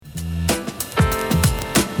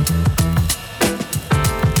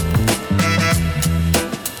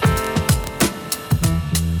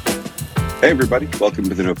Hey, everybody. Welcome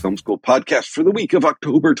to the No Film School podcast for the week of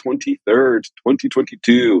October 23rd,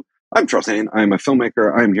 2022. I'm Charles Hain. I'm a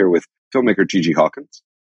filmmaker. I'm here with filmmaker Gigi Hawkins.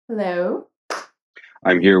 Hello.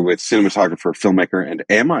 I'm here with cinematographer, filmmaker, and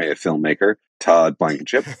am I a filmmaker, Todd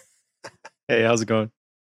Blankenship. Hey, how's it going?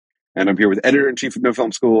 And I'm here with editor-in-chief of No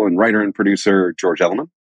Film School and writer and producer George Elliman.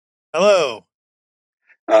 Hello.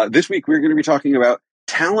 This week, we're going to be talking about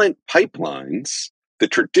talent pipelines, the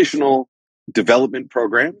traditional development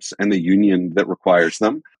programs and the union that requires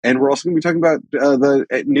them. And we're also going to be talking about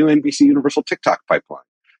the new NBC Universal TikTok pipeline.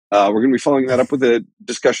 We're going to be following that up with a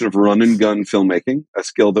discussion of run and gun filmmaking, a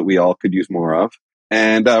skill that we all could use more of.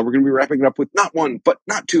 And we're going to be wrapping it up with not one, but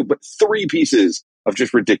not two, but three pieces of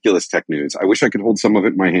just ridiculous tech news. I wish I could hold some of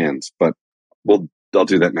it in my hands, but I'll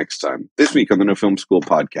do that next time. This week on the No Film School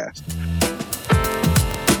podcast.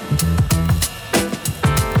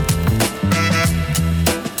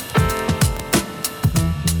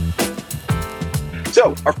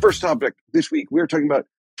 So our first topic this week, we're talking about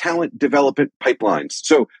talent development pipelines.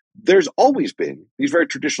 So there's always been these very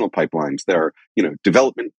traditional pipelines. There are,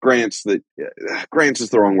 development grants grants is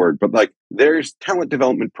the wrong word, but there's talent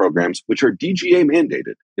development programs, which are DGA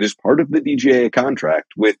mandated. It is part of the DGA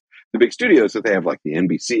contract with the big studios that they have, like the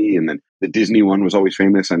NBC, and then the Disney one was always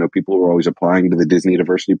famous. I know people were always applying to the Disney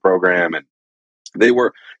Diversity Program, and they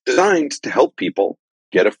were designed to help people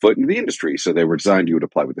get a foot in the industry. So they were designed, you would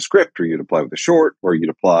apply with a script, or you'd apply with a short, or you'd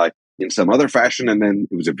apply in some other fashion. And then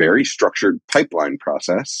it was a very structured pipeline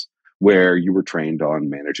process where you were trained on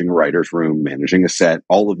managing a writer's room, managing a set,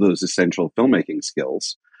 all of those essential filmmaking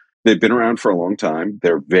skills. They've been around for a long time.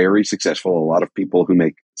 They're very successful. A lot of people who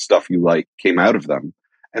make stuff you like came out of them.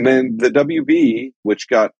 And then the WB, which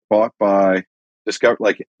got bought by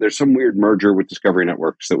Discovery, there's some weird merger with Discovery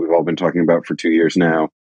Networks that we've all been talking about for 2 years now,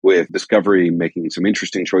 with Discovery making some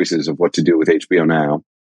interesting choices of what to do with HBO Now,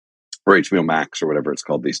 or HBO Max, or whatever it's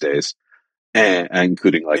called these days, and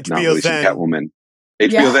including not releasing Catwoman.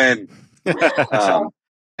 HBO Then.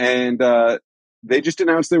 And they just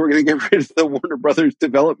announced they were going to get rid of the Warner Brothers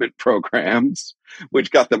development programs, which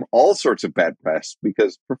got them all sorts of bad press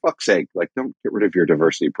because, for fuck's sake, don't get rid of your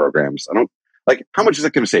diversity programs. How much is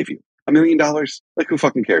it going to save you? $1 million? Who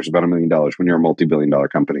fucking cares about $1 million when you're a multi-billion-dollar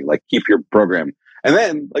company? Keep your program. And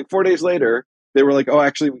then, 4 days later, they were like, oh,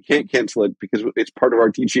 actually, we can't cancel it because it's part of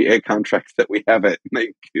our DGA contract that we have it.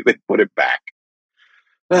 And they put it back.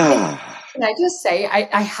 Can I just say,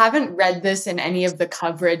 I haven't read this in any of the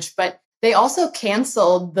coverage, but they also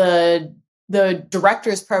canceled the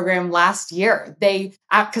director's program last year.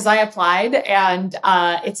 Because I applied, and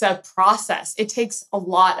it's a process. It takes a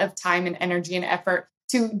lot of time and energy and effort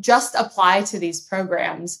to just apply to these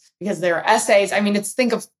programs because there are essays. I mean, it's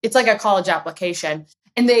like a college application,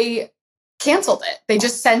 and they canceled it. They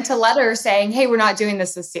just sent a letter saying, "Hey, we're not doing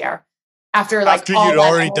this year." After you'd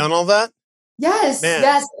already done all that? Yes, Man,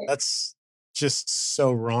 yes. That's just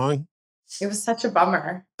so wrong. It was such a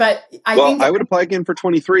bummer. But I would apply again for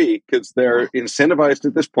 23 because they're incentivized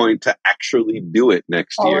at this point to actually do it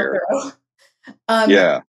next year.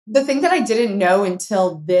 The thing that I didn't know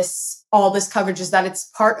until all this coverage is that it's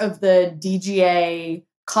part of the DGA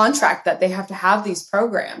contract that they have to have these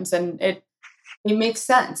programs, and it makes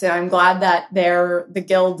sense. And I'm glad that the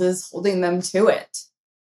Guild is holding them to it.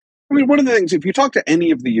 I mean, one of the things, if you talk to any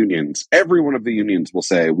of the unions, every one of the unions will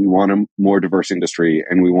say, we want a more diverse industry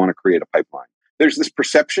and we want to create a pipeline. There's this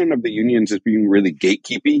perception of the unions as being really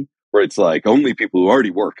gatekeepy, where it's only people who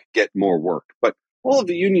already work get more work. But all of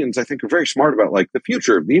the unions, I think, are very smart about the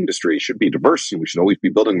future of the industry should be diverse, and we should always be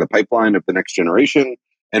building the pipeline of the next generation.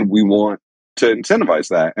 And we want to incentivize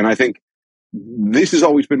that. And I think this has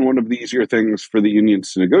always been one of the easier things for the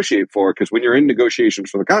unions to negotiate for, because when you're in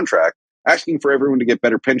negotiations for the contract, asking for everyone to get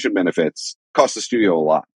better pension benefits costs the studio a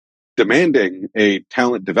lot. Demanding a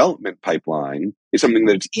talent development pipeline is something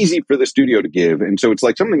that it's easy for the studio to give. And so it's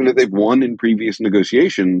something that they've won in previous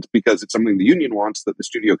negotiations because it's something the union wants that the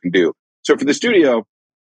studio can do. So for the studio,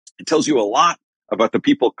 it tells you a lot about the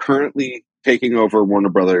people currently taking over Warner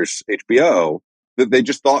Brothers HBO, that they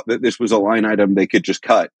just thought that this was a line item they could just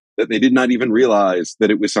cut, that they did not even realize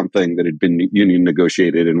that it was something that had been union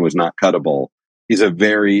negotiated and was not cuttable.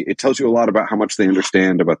 It tells you a lot about how much they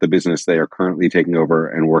understand about the business they are currently taking over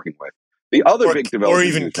and working with. The other big development, or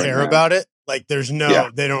even care about it. They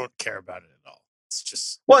don't care about it at all. It's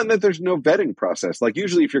just and that there's no vetting process.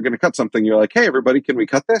 Usually, if you're going to cut something, you're like, "Hey, everybody, can we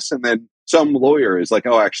cut this?" And then some lawyer is like,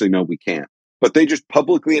 "Oh, actually, no, we can't." But they just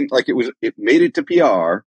publicly, it made it to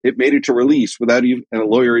PR, it made it to release without even a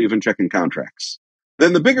lawyer even checking contracts.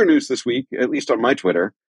 Then the bigger news this week, at least on my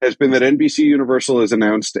Twitter, has been that NBC Universal has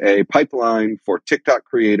announced a pipeline for TikTok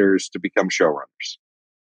creators to become showrunners.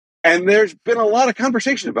 And there's been a lot of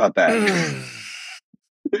conversation about that.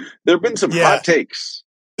 There have been some hot takes.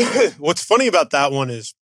 What's funny about that one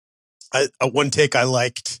is one take I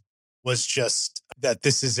liked was just that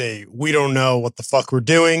this is we don't know what the fuck we're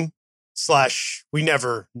doing / we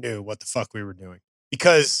never knew what the fuck we were doing,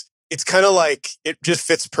 because it's kind of like it just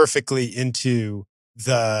fits perfectly into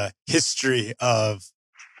the history of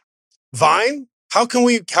Vine. How can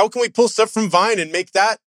we pull stuff from Vine and make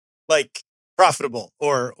that like profitable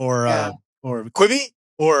or Quibi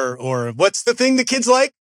or what's the thing the kids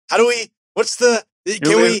like? How do we? What's the?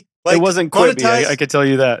 It wasn't Quibi. I could tell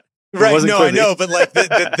you that. Right. No, Quibi. I know. But like,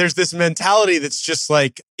 there's this mentality that's just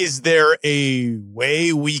like, is there a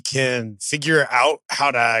way we can figure out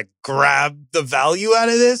how to grab the value out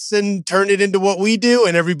of this and turn it into what we do?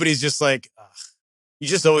 And everybody's just like, ugh, you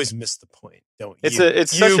just always miss the point, don't you?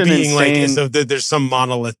 It's such an insane... like, as though there's some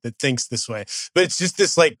monolith that thinks this way. But it's just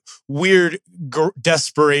this like weird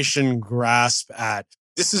desperation grasp at,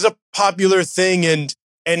 this is a popular thing and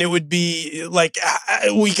it would be like,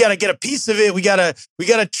 we got to get a piece of it. We got to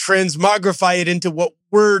transmogrify it into what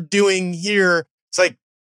we're doing here. It's like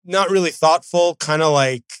not really thoughtful, kind of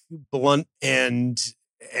like blunt and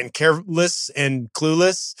careless and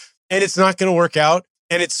clueless. And it's not going to work out.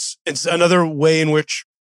 And it's another way in which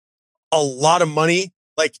a lot of money,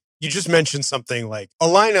 like you just mentioned something like a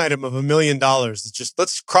line item of $1 million. It's just,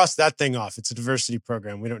 let's cross that thing off. It's a diversity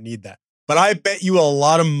program. We don't need that. But I bet you a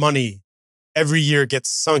lot of money every year gets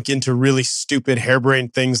sunk into really stupid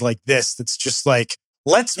harebrained things like this. That's just like,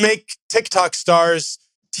 let's make TikTok stars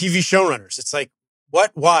TV showrunners. It's like,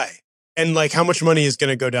 what? Why? And like, how much money is going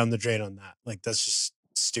to go down the drain on that? Like, that's just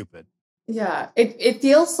stupid. Yeah, it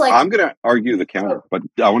feels like... I'm going to argue the counter, but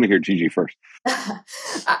I want to hear Gigi first.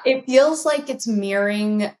 It feels like it's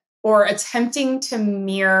mirroring or attempting to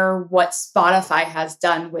mirror what Spotify has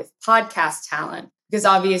done with podcast talent. Because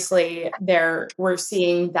obviously we're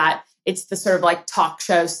seeing that it's the sort of like talk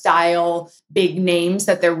show style big names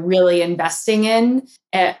that they're really investing in,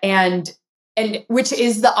 and which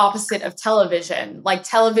is the opposite of television. Like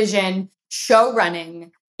television show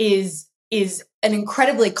running is an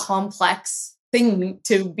incredibly complex thing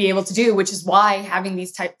to be able to do, which is why having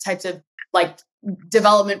these types of like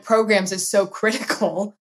development programs is so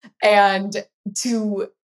critical. And to,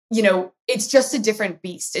 it's just a different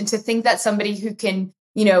beast. And to think that somebody who can,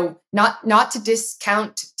 not to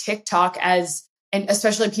discount TikTok as, and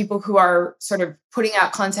especially people who are sort of putting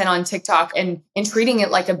out content on TikTok and treating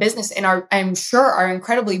it like a business and I'm sure are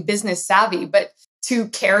incredibly business savvy, but to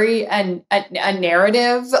carry a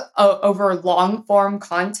narrative over long form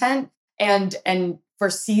content and for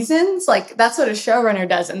seasons, like that's what a showrunner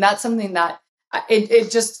does. And that's something that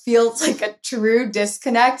it just feels like a true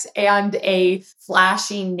disconnect and a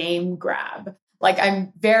flashy name grab. Like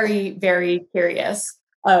I'm very, very curious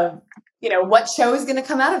of, what show is going to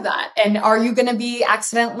come out of that? And are you going to be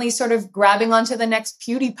accidentally sort of grabbing onto the next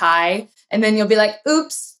PewDiePie? And then you'll be like,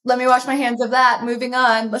 oops, let me wash my hands of that. Moving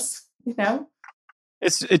on. Let's,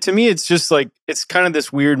 To me, it's just like, it's kind of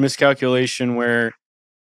this weird miscalculation where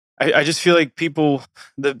I just feel like people,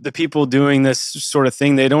 the people doing this sort of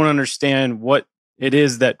thing, they don't understand what it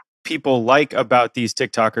is that people like about these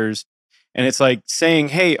TikTokers. And it's like saying,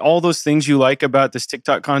 hey, all those things you like about this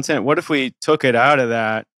TikTok content, what if we took it out of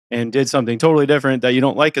that and did something totally different that you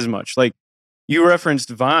don't like as much? Like you referenced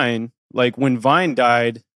Vine, like when Vine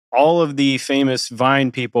died, all of the famous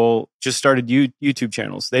Vine people just started YouTube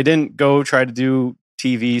channels. They didn't go try to do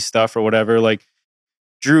TV stuff or whatever. Like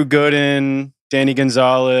Drew Gooden, Danny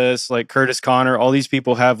Gonzalez, like Curtis Connor, all these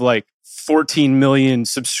people have like 14 million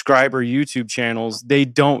subscriber YouTube channels. They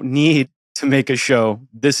don't need to make a show.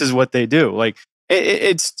 This is what they do. Like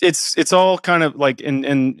it's all kind of like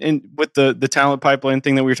in with the talent pipeline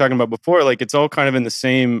thing that we were talking about before, like it's all kind of in the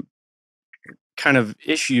same kind of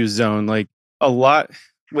issue zone. Like a lot,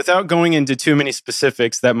 without going into too many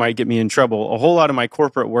specifics that might get me in trouble, a whole lot of my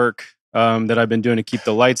corporate work that I've been doing to keep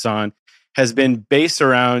the lights on has been based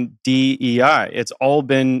around DEI. It's all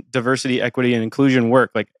been diversity, equity, and inclusion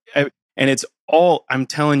work. Like, and it's all, I'm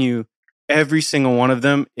telling you, every single one of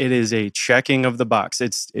them, it is a checking of the box.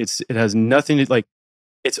 It has nothing to, like,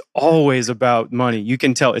 it's always about money. You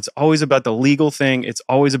can tell it's always about the legal thing. It's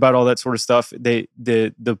always about all that sort of stuff. The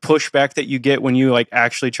pushback that you get when you like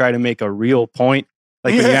actually try to make a real point,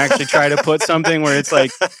 like when you actually try to put something where it's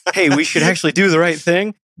like, hey, we should actually do the right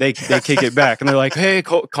thing. They kick it back and they're like, hey,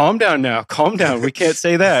 calm down now. Calm down. We can't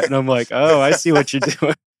say that. And I'm like, oh, I see what you're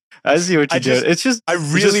doing. I see what you're doing. It's just, I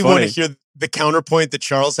really want to hear the counterpoint that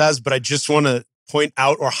Charles has, but I just want to point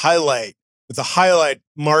out or highlight with a highlight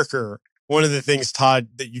marker one of the things, Todd,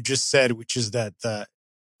 that you just said, which is that the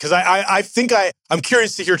Because I think I'm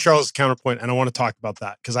curious to hear Charles' counterpoint, and I want to talk about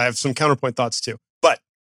that because I have some counterpoint thoughts too. But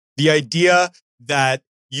the idea that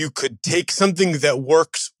you could take something that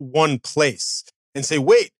works one place and say,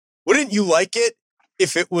 wait, wouldn't you like it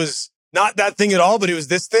if it was not that thing at all, but it was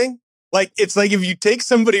this thing? Like, it's like if you take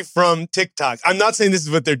somebody from TikTok, I'm not saying this is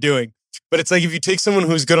what they're doing, but it's like if you take someone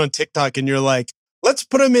who's good on TikTok and you're like, let's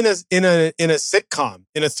put them in a sitcom,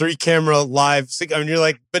 in a 3-camera live sitcom, and you're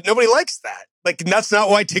like, but nobody likes that. Like, and that's not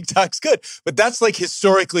why TikTok's good. But that's like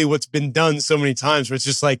historically what's been done so many times where it's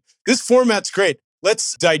just like, this format's great.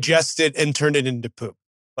 Let's digest it and turn it into poop.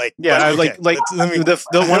 Like, yeah, okay, one of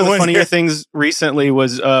the funnier things recently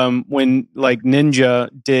was when like Ninja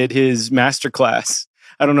did his masterclass.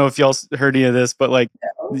 I don't know if y'all heard any of this, but like,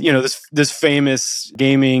 you know, this famous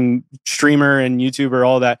gaming streamer and YouTuber,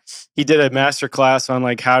 all that, he did a masterclass on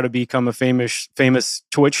like how to become a famous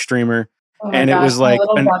Twitch streamer. And gosh, it was like, my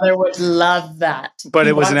little brother would love that. But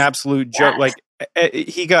it was an absolute joke. Like,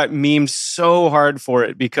 he got memed so hard for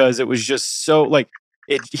it because it was just so like,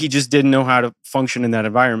 he just didn't know how to function in that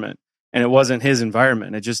environment, and it wasn't his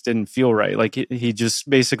environment. It just didn't feel right. Like, he just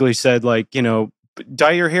basically said, like, you know,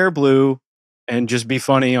 dye your hair blue and just be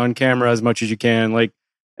funny on camera as much as you can. Like,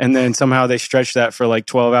 and then somehow they stretched that for like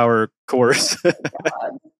 12-hour course.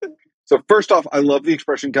 So first off, I love the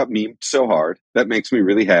expression got memed so hard. That makes me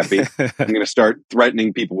really happy. I'm going to start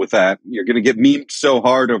threatening people with that. You're going to get memed so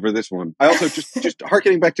hard over this one. I also just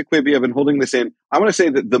hearkening back to Quibi, I've been holding this in. I want to say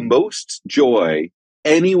that the most joy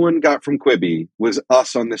anyone got from Quibi was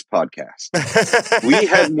us on this podcast. We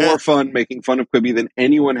had more fun making fun of Quibi than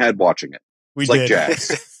anyone had watching it. We like did.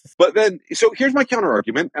 jazz. But then, so here's my counter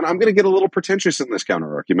argument, and I'm going to get a little pretentious in this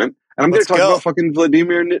counter argument, and I'm going to talk about fucking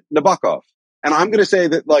Vladimir Nabokov. And I'm going to say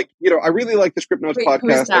that, like, you know, I really like the Script Notes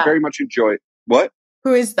podcast. I very much enjoy it. What?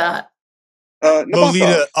 Who is that?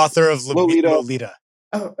 Lolita, author of Lolita.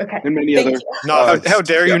 Oh, okay. And many other. How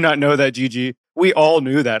dare you not know that, Gigi? We all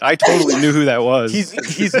knew that. I totally knew who that was.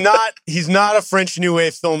 He's not a French New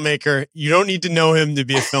Wave filmmaker. You don't need to know him to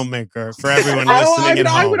be a filmmaker. For everyone listening at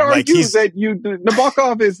home, I would argue that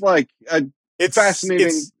Nabokov is like it's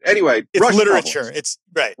fascinating. Anyway, it's Russian literature. Novels. It's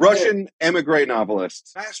right. Russian emigre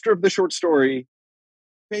novelist, master of the short story,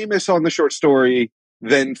 famous on the short story,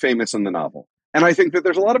 then famous on the novel. And I think that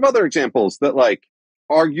there's a lot of other examples that, like,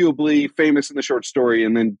 arguably famous in the short story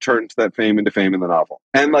and then turned that fame into fame in the novel.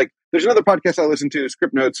 And like, there's another podcast I listen to,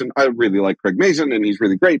 Script Notes, and I really like Craig Mazin, and he's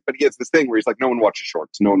really great, but he has this thing where he's like, no one watches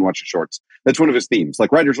shorts. That's one of his themes.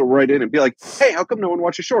 Like, writers will write in and be like, hey, how come no one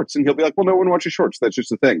watches shorts? And he'll be like, well, no one watches shorts. That's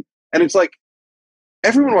just a thing. And it's like,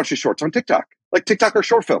 everyone watches shorts on TikTok. Like, TikTok are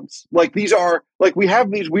short films. Like, these are, like, we have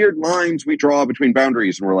these weird lines we draw between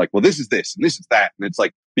boundaries, and we're like, well, this is this, and this is that. And it's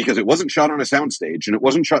like, because it wasn't shot on a soundstage, and it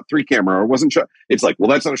wasn't shot 3-camera, or wasn't shot, it's like, well,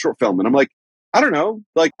 that's not a short film. And I'm like, I don't know.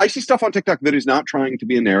 Like, I see stuff on TikTok that is not trying to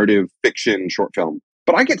be a narrative fiction short film.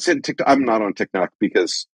 But I get sent TikTok. I'm not on TikTok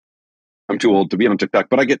because I'm too old to be on TikTok,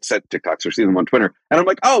 but I get sent TikToks or see them on Twitter. And I'm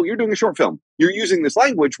like, oh, you're doing a short film. You're using this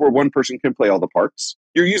language where one person can play all the parts.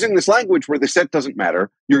 You're using this language where the set doesn't matter.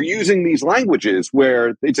 You're using these languages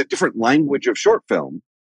where it's a different language of short film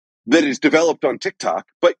that is developed on TikTok,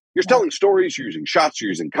 but you're telling stories, you're using shots, you're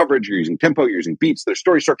using coverage, you're using tempo, you're using beats, there's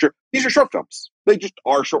story structure. These are short films. They just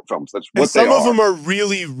are short films. That's what they are. Some of them are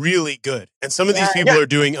really, really good. And some of these people are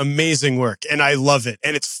doing amazing work, and I love it.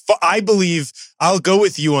 And I believe, I'll go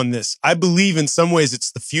with you on this. I believe in some ways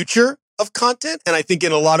it's the future of content, and I think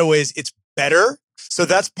in a lot of ways it's better. So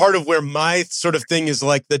that's part of where my sort of thing is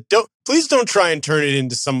like, please don't try and turn it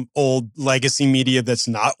into some old legacy media that's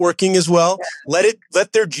not working as well. Let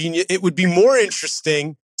their genius. It would be more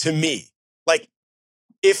interesting to me, like,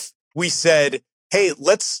 if we said, hey,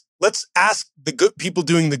 let's ask the good people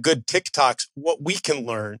doing the good TikToks what we can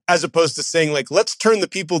learn, as opposed to saying, like, let's turn the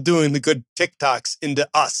people doing the good TikToks into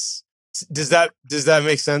us. Does that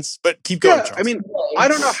make sense? But keep going, Charles. I mean, I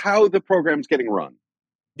don't know how the program's getting run.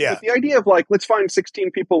 Yeah. But the idea of, like, let's find 16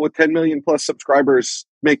 people with 10 million plus subscribers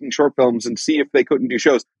making short films and see if they couldn't do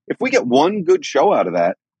shows. If we get one good show out of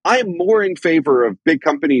that, I am more in favor of big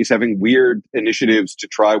companies having weird initiatives to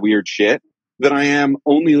try weird shit than I am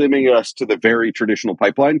only limiting us to the very traditional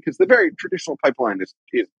pipeline, because the very traditional pipeline is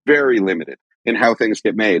very limited in how things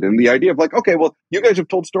get made. And the idea of, like, okay, well, you guys have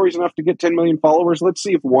told stories enough to get 10 million followers. Let's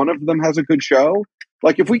see if one of them has a good show.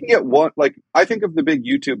 Like, if we can get one, like, I think of the big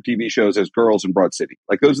YouTube TV shows as Girls and Broad City.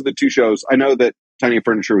 Like, those are the two shows. I know that Tiny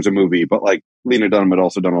Furniture was a movie, but, like, Lena Dunham had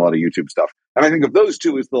also done a lot of YouTube stuff. And I think of those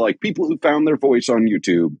two as the, like, people who found their voice on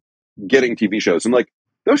YouTube getting TV shows. And, like,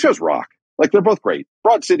 those shows rock. Like, they're both great.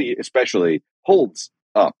 Broad City especially holds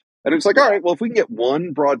up. And it's like, all right, well, if we can get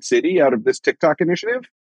one Broad City out of this TikTok initiative,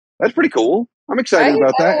 that's pretty cool. I'm excited Right?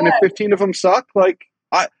 about that. And if 15 of them suck, like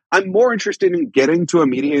I'm more interested in getting to a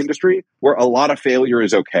media industry where a lot of failure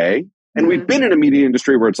is okay. And we've been in a media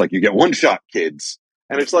industry where it's like, you get one shot, kids.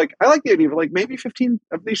 And it's like, I like the idea of like, maybe 15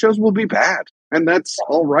 of these shows will be bad. And that's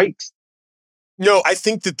all right. No, I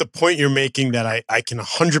think that the point you're making that I can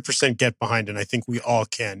 100% get behind, and I think we all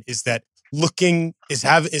can, is that having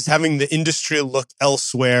the industry look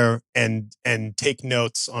elsewhere and take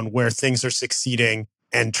notes on where things are succeeding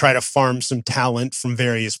and try to farm some talent from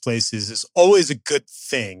various places is always a good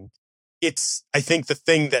thing. I think the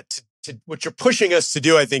thing that what you're pushing us to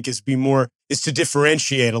do, I think, is to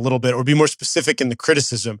differentiate a little bit or be more specific in the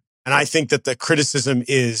criticism. And I think that the criticism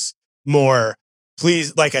is more,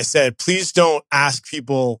 please, like I said, please don't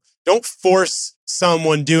force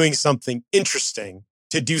someone doing something interesting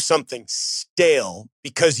to do something stale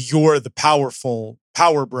because you're the powerful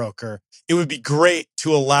power broker. It would be great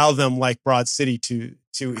to allow them, like Broad City, to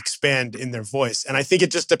expand in their voice. And I think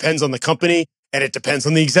it just depends on the company, and it depends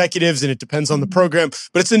on the executives, and it depends on the program.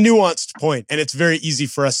 But it's a nuanced point, and it's very easy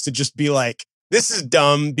for us to just be like, this is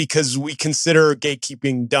dumb because we consider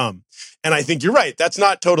gatekeeping dumb. And I think you're right. That's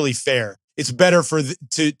not totally fair. It's better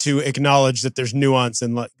to acknowledge that there's nuance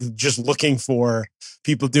and like just looking for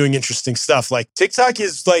people doing interesting stuff. Like TikTok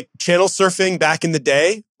is like channel surfing back in the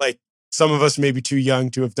day. Like some of us may be too young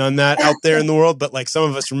to have done that out there in the world, but like some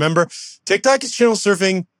of us remember, TikTok is channel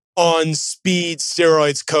surfing on speed,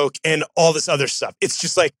 steroids, coke, and all this other stuff. It's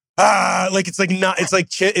just like,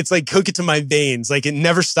 it's like hook it to my veins. Like it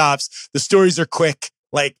never stops. The stories are quick,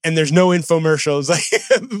 like, and there's no infomercials.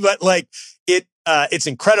 Like, but like it's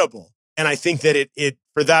incredible. And I think that it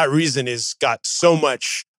for that reason is got so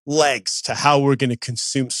much legs to how we're going to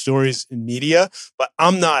consume stories in media. But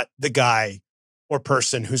I'm not the guy or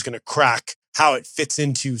person who's going to crack how it fits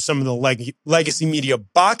into some of the legacy media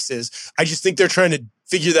boxes. I just think they're trying to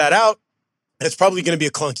figure that out. And it's probably going to be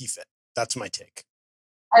a clunky fit. That's my take.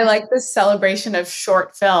 I like this celebration of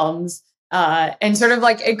short films and sort of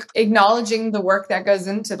like acknowledging the work that goes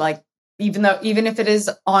into like, even if it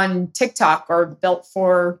is on TikTok or built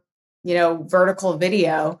for, vertical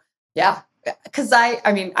video. Yeah. Cause I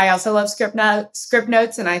also love script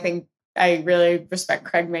notes. And I think I really respect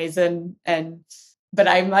Craig Mazin but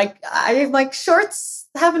I'm like shorts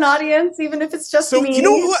have an audience, even if it's just me. You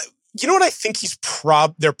know what I think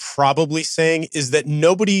they're probably saying is that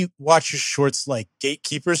nobody watches shorts like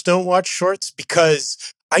gatekeepers don't watch shorts,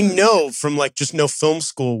 because I know from like just no film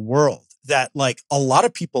school world that like a lot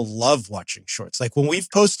of people love watching shorts. Like when we've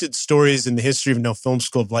posted stories in the history of no film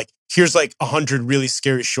school of like, here's like 100 really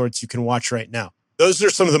scary shorts you can watch right now. Those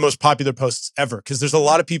are some of the most popular posts ever because there's a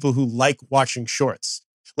lot of people who like watching shorts.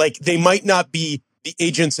 Like they might not be the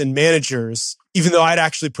agents and managers, even though I'd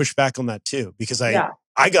actually push back on that too, because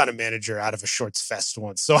I got a manager out of a shorts fest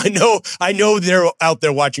once. So I know they're out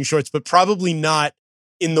there watching shorts, but probably not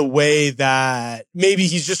in the way that maybe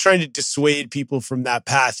he's just trying to dissuade people from that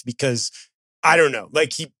path because I don't know.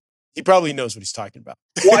 Like he probably knows what he's talking about.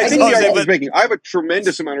 Well, I think the argument he's making, I have a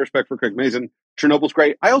tremendous amount of respect for Craig Mazin. Chernobyl's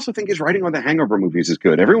great. I also think his writing on the Hangover movies is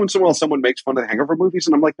good. Every once in a while, someone makes fun of the Hangover movies,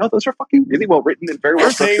 and I'm like, no, those are fucking really well written and very well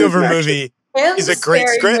structured. Hangover movie is a great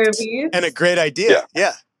script and a great idea.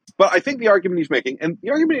 Yeah. But I think the argument he's making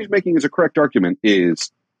is a correct argument,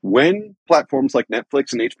 is when platforms like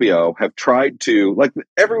Netflix and HBO have tried to, like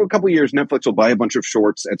every couple of years, Netflix will buy a bunch of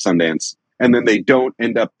shorts at Sundance, and then they don't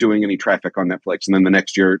end up doing any traffic on Netflix. And then the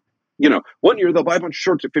next year, 1 year they'll buy a bunch of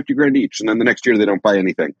shorts at $50,000 each, and then the next year they don't buy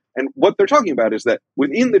anything. And what they're talking about is that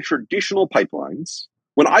within the traditional pipelines,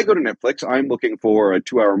 when I go to Netflix, I'm looking for a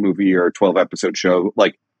 2-hour movie or a 12-episode show.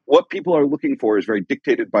 Like what people are looking for is very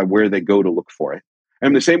dictated by where they go to look for it.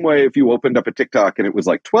 And the same way, if you opened up a TikTok and it was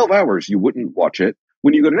like 12 hours, you wouldn't watch it.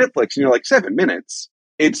 When you go to Netflix and you're like 7 minutes,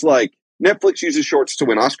 it's like Netflix uses shorts to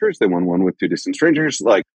win Oscars. They won one with Two Distant Strangers.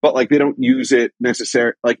 But they don't use it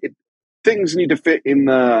necessarily. Things need to fit in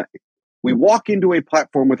we walk into a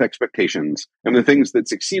platform with expectations, and the things that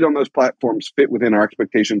succeed on those platforms fit within our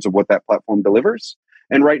expectations of what that platform delivers.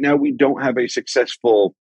 And right now, we don't have a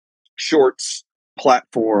successful shorts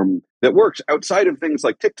platform that works outside of things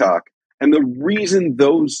like TikTok. And the reason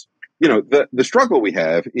those, the struggle we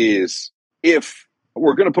have is if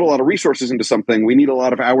we're going to put a lot of resources into something, we need a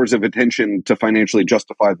lot of hours of attention to financially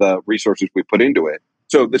justify the resources we put into it.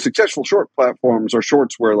 So the successful short platforms are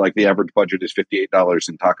shorts where like the average budget is $58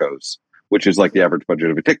 in tacos, which is like the average budget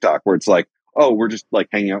of a TikTok, where it's like, oh, we're just like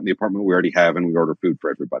hanging out in the apartment we already have and we order food for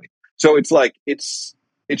everybody. So it's like, it's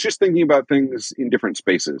just thinking about things in different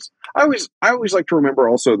spaces. I always like to remember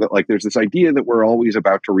also that like there's this idea that we're always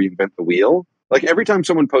about to reinvent the wheel. Like every time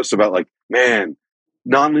someone posts about like, man,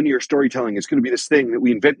 nonlinear storytelling is going to be this thing that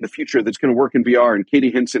we invent in the future that's going to work in VR. And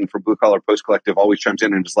Katie Hinson from Blue Collar Post Collective always chimes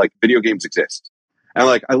in and is like, video games exist. And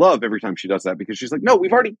like, I love every time she does that because she's like, no,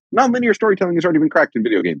 nonlinear storytelling has already been cracked in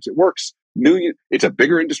video games. It works. It's a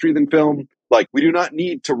bigger industry than film. Like, we do not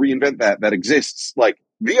need to reinvent that. That exists. Like,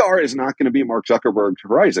 VR is not going to be Mark Zuckerberg's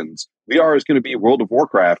Horizons. VR is going to be World of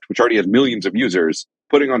Warcraft, which already has millions of users,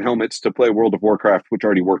 putting on helmets to play World of Warcraft, which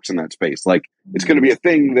already works in that space. Like, it's going to be a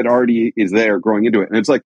thing that already is there growing into it. And it's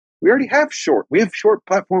like, we already have short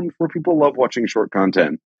platforms where people love watching short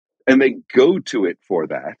content and they go to it for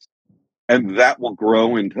that. And that will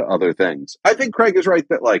grow into other things. I think Craig is right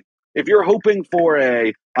that, like, if you're hoping for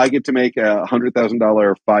I get to make a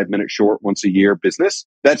 $100,000 5-minute short once a year business,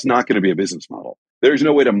 that's not going to be a business model. There's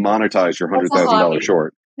no way to monetize your $100,000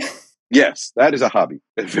 short. Yes, that is a hobby,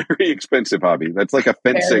 a very expensive hobby. That's like a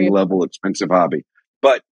fencing level expensive hobby.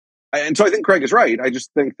 And so I think Craig is right. I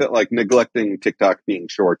just think that, like, neglecting TikTok being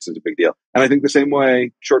shorts is a big deal. And I think the same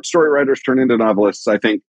way short story writers turn into novelists, I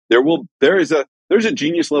think there's a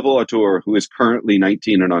genius level auteur who is currently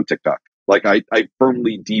 19 and on TikTok. Like, I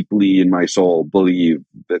firmly, deeply in my soul believe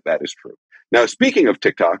that is true. Now, speaking of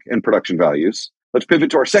TikTok and production values, let's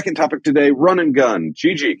pivot to our second topic today, run and gun.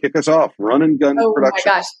 Gigi, kick us off. Run and gun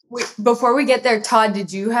production. Oh my gosh. Before we get there, Todd,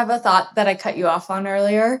 did you have a thought that I cut you off on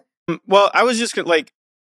earlier? Well, I was just like,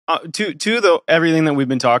 to everything that we've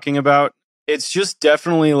been talking about, it's just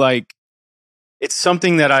definitely like, it's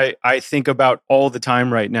something that I think about all the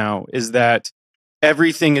time right now, is that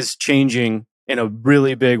everything is changing in a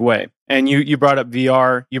really big way. And you brought up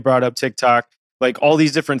VR, you brought up TikTok, like all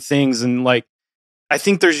these different things. And like, I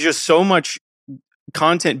think there's just so much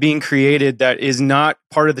content being created that is not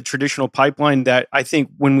part of the traditional pipeline, that I think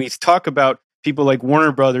when we talk about people like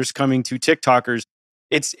Warner Brothers coming to TikTokers,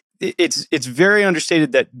 it's very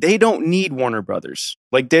understated that they don't need Warner Brothers.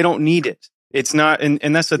 Like, they don't need it. It's not,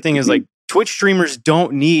 and that's the thing, is like, Twitch streamers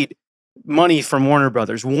don't need money from Warner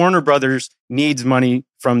Brothers. Warner Brothers needs money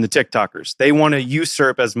from the TikTokers. They want to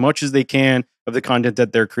usurp as much as they can of the content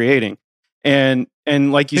that they're creating. And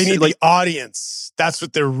like you said, they need like, the audience. That's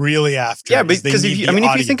what they're really after. Yeah, because if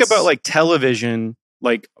you think about like television,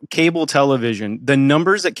 like cable television, the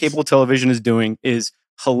numbers that cable television is doing is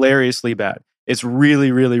hilariously bad. It's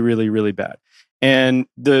really, really, really, really bad. And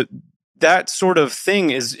that sort of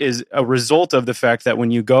thing is a result of the fact that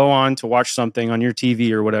when you go on to watch something on your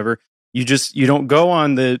TV or whatever, you don't go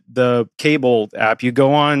on the cable app. You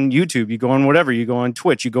go on YouTube. You go on whatever. You go on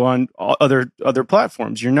Twitch. You go on other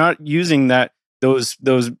platforms. You're not using those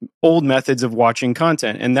old methods of watching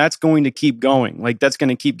content, and that's going to keep going. Like, that's going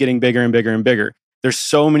to keep getting bigger and bigger and bigger. There's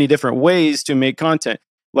so many different ways to make content.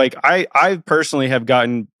 Like, I personally have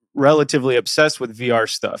gotten relatively obsessed with VR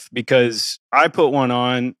stuff because I put one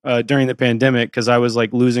on during the pandemic because I was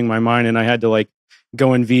like losing my mind and I had to like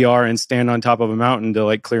go in VR and stand on top of a mountain to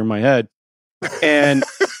like clear my head. And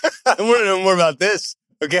I want to know more about this.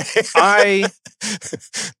 Okay.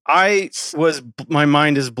 My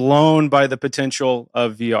mind is blown by the potential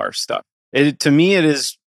of VR stuff. To me,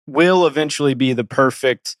 will eventually be the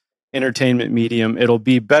perfect entertainment medium. It'll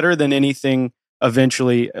be better than anything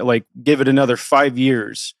eventually. Like, give it another 5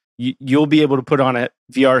 years. You'll be able to put on a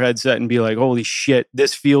VR headset and be like, holy shit,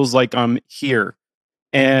 this feels like I'm here.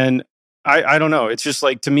 And I don't know. It's just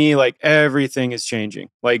like, to me, like everything is changing.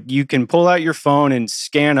 Like, you can pull out your phone and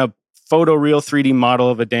scan a photoreal 3D model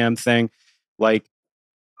of a damn thing. Like,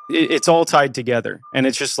 it's all tied together. And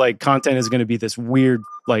it's just like, content is going to be this weird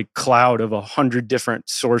like cloud of 100 different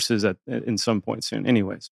sources in some point soon.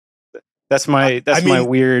 Anyways, that's my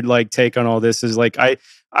weird like take on all this, is like,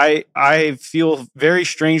 I feel very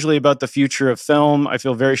strangely about the future of film. I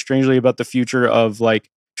feel very strangely about the future of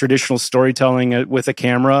like traditional storytelling with a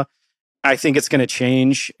camera. I think it's going to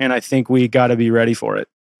change, and I think we got to be ready for it.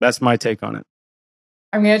 That's my take on it.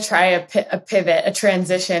 I'm going to try a pivot, a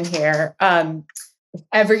transition here. If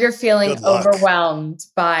ever you're feeling overwhelmed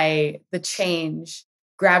by the change,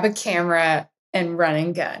 grab a camera and run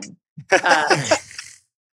and gun. I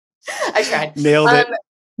tried. Nailed it.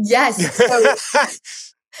 Yes. So,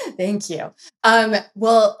 thank you. I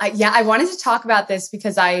wanted to talk about this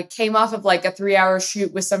because I came off of like a 3-hour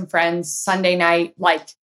shoot with some friends Sunday night, like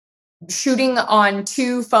shooting on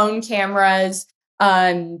 2 phone cameras.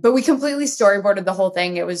 But we completely storyboarded the whole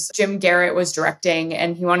thing. It was Jim Garrett was directing,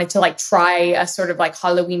 and he wanted to like try a sort of like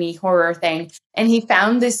Halloween-y horror thing. And he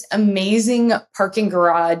found this amazing parking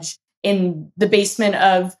garage in the basement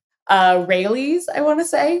of Rayleigh's, I want to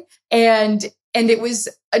say. And it was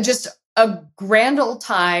just a grand old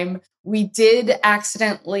time. We did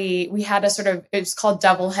we had a sort of, it was called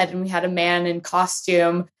Devilhead, and we had a man in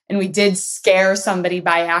costume, and we did scare somebody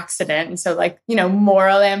by accident. And so like,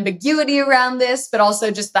 moral ambiguity around this, but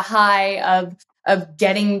also just the high of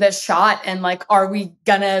getting the shot and like, are we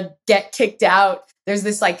gonna get kicked out? There's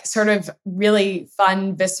this like sort of really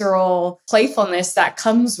fun, visceral playfulness that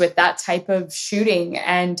comes with that type of shooting.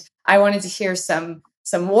 And I wanted to hear some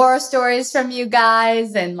war stories from you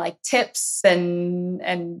guys and like tips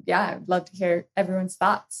and yeah, I'd love to hear everyone's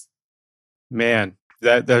thoughts. Man,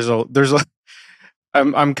 there's a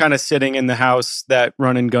I'm kind of sitting in the house that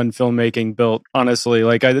Run and Gun Filmmaking built, honestly.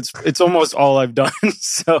 Like it's almost all I've done.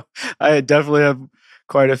 So I definitely have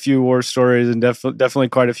quite a few war stories and definitely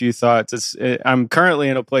quite a few thoughts. I'm currently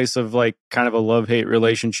in a place of like kind of a love-hate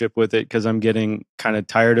relationship with it because I'm getting kind of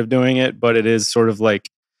tired of doing it, but it is sort of like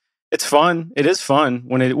it's fun. It is fun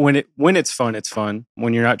when it's fun. It's fun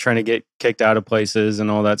when you're not trying to get kicked out of places and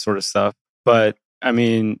all that sort of stuff. But I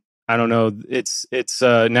mean, I don't know. It's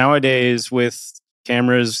nowadays with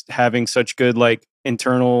cameras having such good like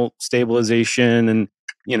internal stabilization and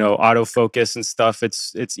autofocus and stuff,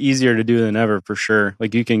 it's easier to do than ever for sure.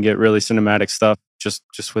 Like you can get really cinematic stuff just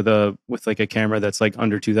with like a camera that's like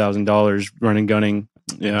under $2,000 running gunning.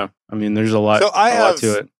 Yeah, I mean there's a lot to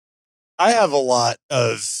it. I have a lot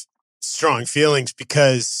of strong feelings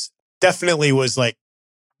because definitely was like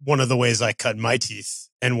one of the ways I cut my teeth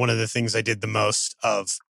and one of the things I did the most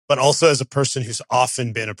of. But also as a person who's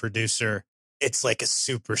often been a producer, it's like a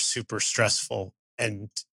super, super stressful and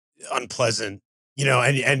unpleasant,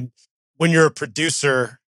 and when you're a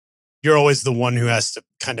producer, you're always the one who has to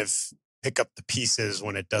kind of pick up the pieces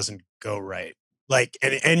when it doesn't go right. Like,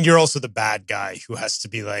 and you're also the bad guy who has to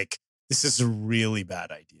be like, this is a really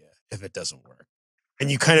bad idea if it doesn't work.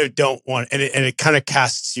 And you kind of don't want, and it kind of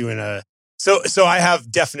casts you in a, so I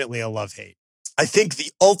have definitely a love-hate. I think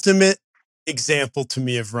the ultimate example to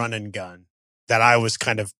me of Run and Gun that I was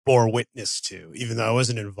kind of bore witness to, even though I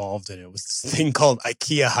wasn't involved in it, was this thing called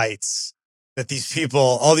IKEA Heights that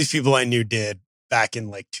all these people I knew did back in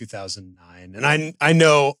like 2009. And I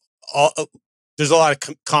know there's a lot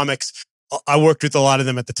of comics. I worked with a lot of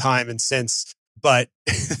them at the time and since, but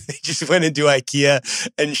they just went into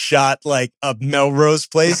IKEA and shot like a Melrose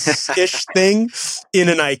Place-ish thing in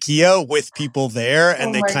an IKEA with people there.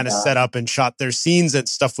 And they kind of set up and shot their scenes and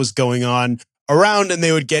stuff was going on around, and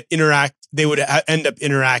they would end up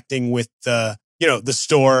interacting with the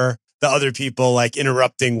store, the other people, like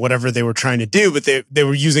interrupting whatever they were trying to do, but they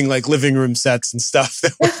were using like living room sets and stuff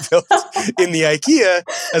that were built in the IKEA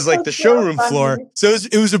as like the showroom floor. So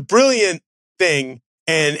it was a brilliant thing.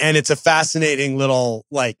 And it's a fascinating little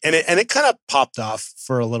like, and it kind of popped off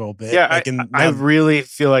for a little bit. Yeah, like I really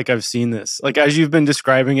feel like I've seen this. Like as you've been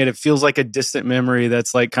describing it, it feels like a distant memory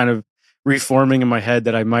that's like kind of reforming in my head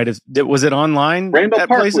that I might have. Was it online? Randall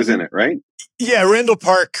Park was in it, right? Yeah, Randall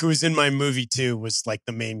Park, who was in my movie too, was like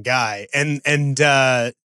the main guy, and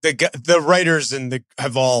the writers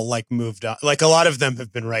have all like moved on. Like a lot of them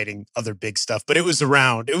have been writing other big stuff, but it was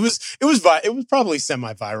around. It was probably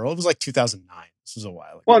semi-viral. It was like 2009. This was a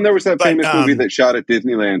while ago. Well, and there was that famous movie that shot at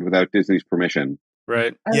Disneyland without Disney's permission.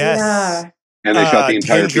 Right. Yes. Yeah. And they shot the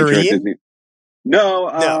entire feature at Disney. No,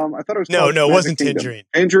 No. I thought it was No, called it wasn't Magic Kingdom. Tangerine.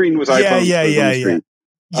 Tangerine was iPhone. Yeah.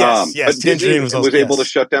 Yes, but Tangerine Disney was able to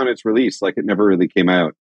shut down its release. Like it never really came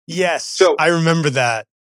out. Yes, so I remember that.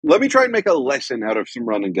 Let me try and make a lesson out of some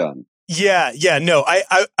Run and Gun. Yeah. No,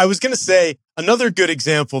 I was going to say another good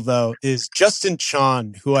example though is Justin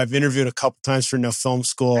Chon, who I've interviewed a couple times for No Film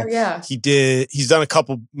School. Oh, yeah. He's done a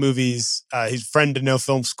couple movies. He's a friend to No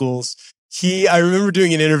Film Schools. I remember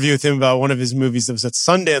doing an interview with him about one of his movies that was at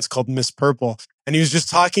Sundance called Miss Purple. And he was just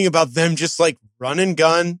talking about them just like run and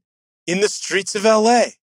gun in the streets of LA.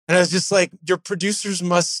 And I was just like, your producers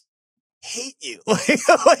must hate you.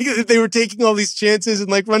 like they were taking all these chances and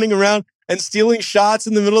like running around and stealing shots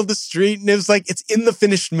in the middle of the street. And it was like, it's in the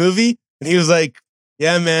finished movie. And he was like,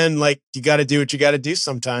 yeah, man, like you got to do what you got to do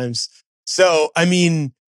sometimes. So, I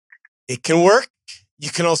mean, it can work. You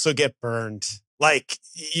can also get burned. Like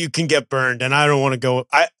you can get burned. And I don't want to go,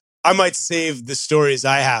 I might save the stories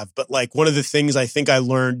I have, but like one of the things I think I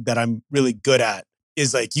learned that I'm really good at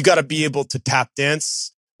is like, you got to be able to tap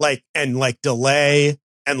dance, like, and like delay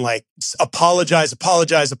and like apologize.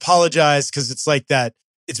 Cause it's like that.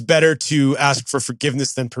 It's better to ask for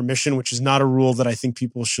forgiveness than permission, which is not a rule that I think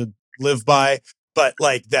people should live by, but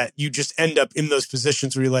like that you just end up in those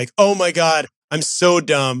positions where you're like, oh my God, I'm so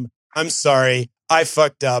dumb. I'm sorry. I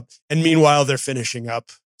fucked up. And meanwhile, they're finishing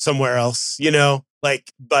up somewhere else,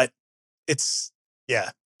 like, but it's,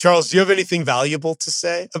 yeah. Charles, do you have anything valuable to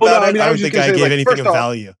say about it? I don't think I gave anything of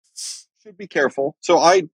value. Should be careful. So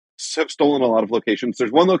I have stolen a lot of locations.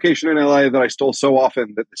 There's one location in LA that I stole so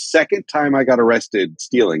often that the second time I got arrested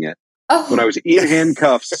stealing it, when I was in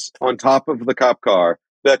handcuffs on top of the cop car,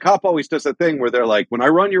 the cop always does that thing where they're like, when I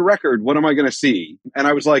run your record, what am I going to see? And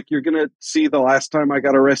I was like, you're going to see the last time I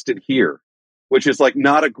got arrested here, which is like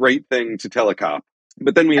not a great thing to tell a cop.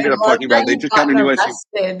 But then we ended up talking about they just got a new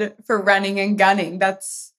arrested for running and gunning.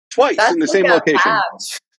 That's twice in the same location.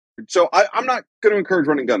 Badge. So I'm not going to encourage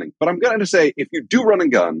running and gunning, but I'm going to say if you do run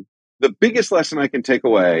and gun, the biggest lesson I can take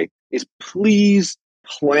away is please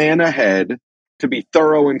plan ahead to be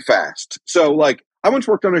thorough and fast. So like I once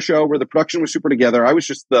worked on a show where the production was super together. I was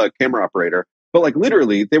just the camera operator, but like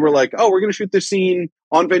literally they were like, oh, we're going to shoot this scene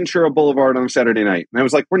on Ventura Boulevard on a Saturday night. And I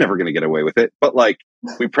was like, we're never going to get away with it. But like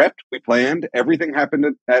we prepped, we planned, everything happened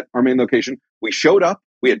at our main location. We showed up.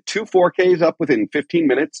 We had 2 4Ks up within 15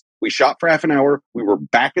 minutes. We shot for half an hour. We were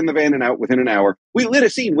back in the van and out within an hour. We lit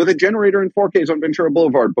a scene with a generator and 4Ks on Ventura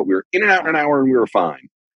Boulevard, but we were in and out in an hour and we were fine.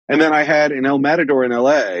 And then I had in El Matador in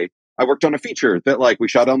LA, I worked on a feature that like we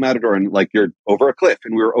shot El Matador and like you're over a cliff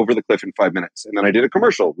and we were over the cliff in 5 minutes. And then I did a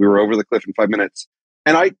commercial. We were over the cliff in 5 minutes.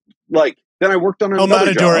 And then I worked on another El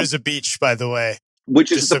Matador job, is a beach, by the way.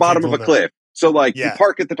 Which is the bottom of a cliff. So like you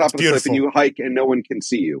park at the top of the cliff and you hike and no one can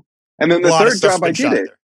see you. And then the third job I did it.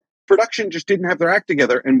 Production just didn't have their act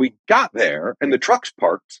together. And we got there and the trucks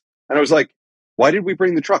parked. And I was like, why did we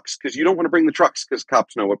bring the trucks? Because you don't want to bring the trucks because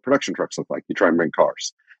cops know what production trucks look like. You try and bring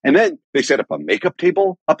cars. And then they set up a makeup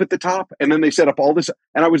table up at the top. And then they set up all this.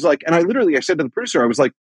 And I was like, I said to the producer, I was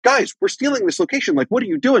like, guys, we're stealing this location. Like, what are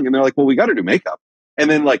you doing? And they're like, well, we got to do makeup. And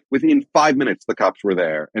then like within 5 minutes, the cops were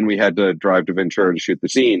there and we had to drive to Ventura to shoot the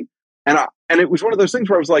scene. And it was one of those things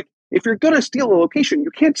where I was like, if you're going to steal a location, you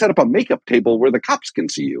can't set up a makeup table where the cops can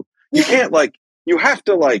see you. You can't you have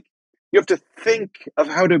to think of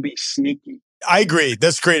how to be sneaky. I agree.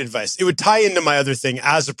 That's great advice. It would tie into my other thing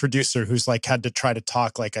as a producer who's like had to try to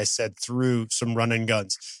talk, like I said, through some run and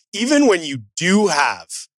guns. Even when you do have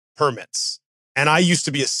permits, and I used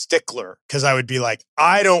to be a stickler because I would be like,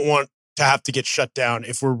 I don't want to have to get shut down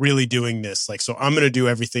if we're really doing this. Like, so I'm going to do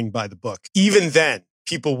everything by the book. Even then,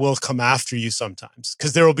 people will come after you sometimes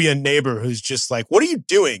because there will be a neighbor who's just like, what are you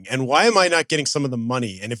doing? And why am I not getting some of the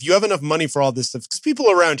money? And if you have enough money for all this stuff, because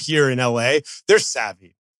people around here in LA, they're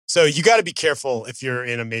savvy. So you got to be careful if you're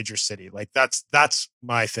in a major city. Like that's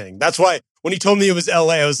my thing. That's why when he told me it was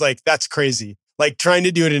LA, I was like, that's crazy. Like trying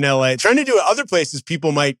to do it in LA, trying to do it other places,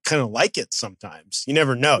 people might kind of like it sometimes. You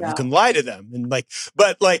never know. Yeah. You can lie to them. And but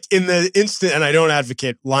in the instant, and I don't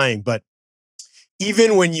advocate lying, but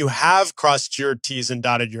even when you have crossed your T's and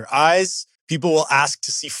dotted your I's, people will ask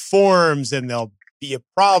to see forms and there'll be a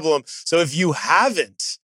problem. So if you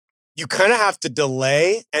haven't, you kind of have to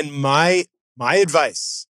delay. And my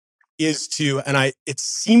advice is to, it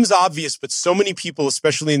seems obvious, but so many people,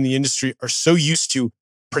 especially in the industry, are so used to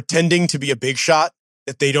pretending to be a big shot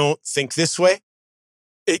that they don't think this way.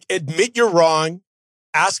 Admit you're wrong,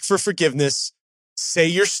 ask for forgiveness, say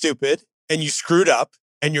you're stupid and you screwed up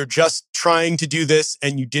and you're just trying to do this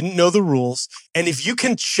and you didn't know the rules. And if you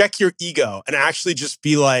can check your ego and actually just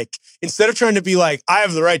be like, instead of trying to be like, I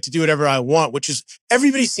have the right to do whatever I want, which is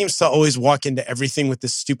everybody seems to always walk into everything with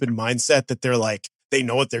this stupid mindset that they're like, they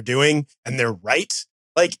know what they're doing and they're right.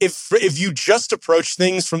 Like if you just approach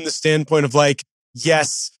things from the standpoint of like,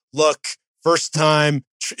 yes, look, first time,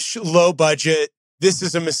 low budget, this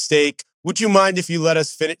is a mistake. Would you mind if you let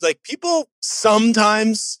us finish? Like people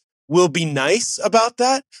sometimes will be nice about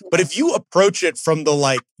that. But if you approach it from the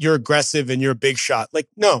like, you're aggressive and you're a big shot, like,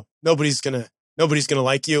 no, nobody's going to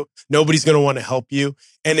like you. Nobody's going to want to help you.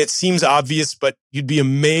 And it seems obvious, but you'd be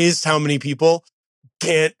amazed how many people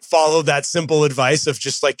can't follow that simple advice of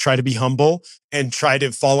just like try to be humble and try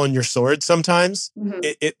to fall on your sword sometimes. Mm-hmm.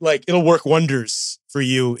 It'll work wonders for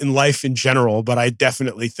you in life in general. But I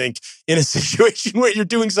definitely think in a situation where you're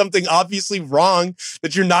doing something obviously wrong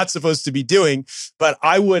that you're not supposed to be doing, but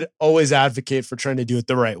I would always advocate for trying to do it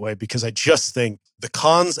the right way because I just think the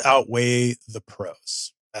cons outweigh the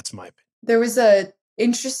pros. That's my opinion. There was a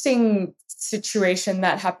interesting situation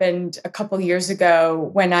that happened a couple years ago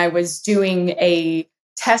when I was doing a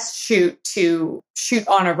test shoot to shoot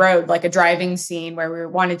on a road, like a driving scene where we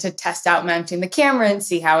wanted to test out mounting the camera and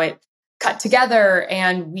see how it cut together.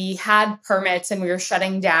 And we had permits and we were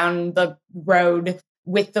shutting down the road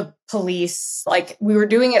with the police. Like we were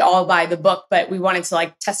doing it all by the book, but we wanted to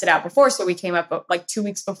like test it out before. So we came up like 2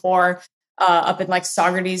 weeks before up in like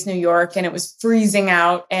Saugerties, New York, and it was freezing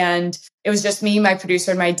out. And it was just me, my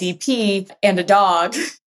producer, and my DP, and a dog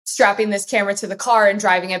strapping this camera to the car and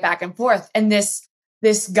driving it back and forth. And this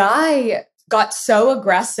guy got so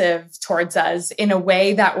aggressive towards us in a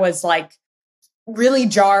way that was like really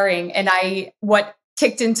jarring. And what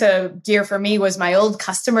kicked into gear for me was my old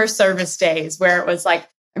customer service days where it was like,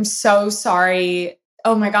 I'm so sorry.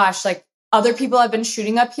 Oh my gosh, like other people have been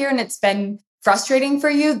shooting up here and it's been frustrating for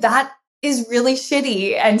you. That is really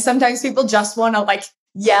shitty. And sometimes people just want to like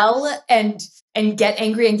yell and get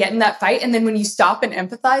angry and get in that fight. And then when you stop and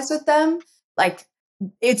empathize with them, like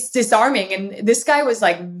it's disarming. And this guy was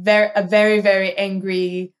like a very, very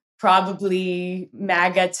angry, probably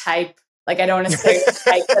MAGA type. Like, I don't want to say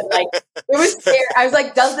type, but like, it was scary. I was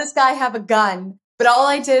like, does this guy have a gun? But all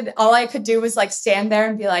I could do was like stand there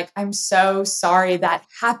and be like, I'm so sorry that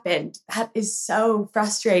happened. That is so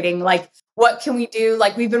frustrating. Like, what can we do?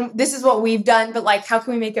 Like, this is what we've done, but like, how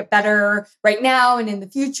can we make it better right now and in the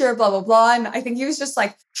future, blah, blah, blah. And I think he was just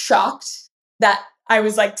like shocked that I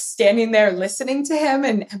was like standing there listening to him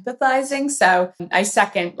and empathizing. So I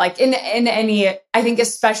second, like in any, I think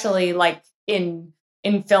especially like in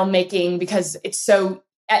filmmaking, because it's so,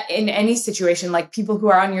 in any situation, like people who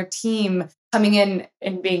are on your team coming in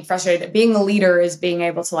and being frustrated, being a leader is being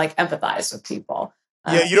able to like empathize with people.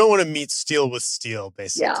 Yeah, you don't want to meet steel with steel,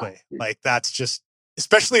 basically. Yeah. Like that's just,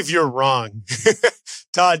 especially if you're wrong.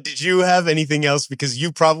 Todd, did you have anything else? Because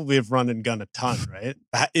you probably have run and gun a ton, right?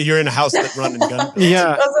 You're in a house that run and gun.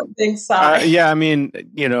 Yeah. That's a big sign. Yeah, I mean,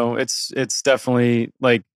 it's definitely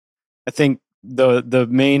like, I think the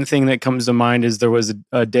main thing that comes to mind is there was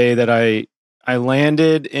a day that I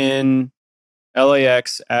landed in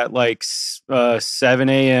LAX at like 7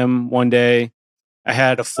 a.m. one day. I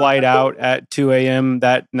had a flight out at 2 a.m.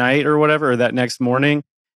 that night or whatever, or that next morning.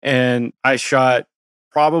 And I shot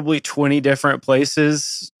probably 20 different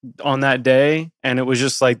places on that day. And it was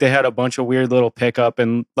just like, they had a bunch of weird little pickup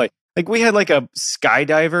and like we had like a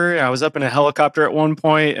skydiver. I was up in a helicopter at one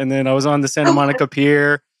point, and then I was on the Santa Monica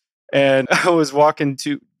Pier, and I was walking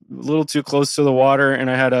a little too close to the water, and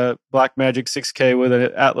I had a Blackmagic 6K with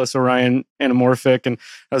an Atlas Orion anamorphic, and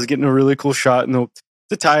I was getting a really cool shot, and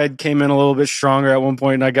the tide came in a little bit stronger at one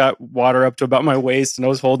point, and I got water up to about my waist, and I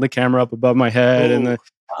was holding the camera up above my head. Ooh,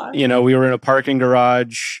 and we were in a parking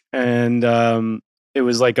garage, and it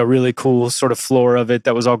was like a really cool sort of floor of it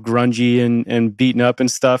that was all grungy and beaten up and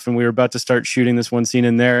stuff. And we were about to start shooting this one scene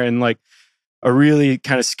in there, and like a really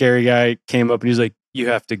kind of scary guy came up and he was like, "You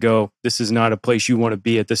have to go. This is not a place you want to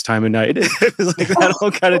be at this time of night." It was like that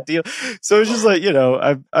whole kind of deal. So it's just like,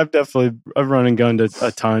 I've run and gunned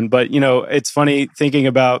a ton, but it's funny thinking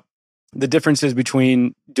about the differences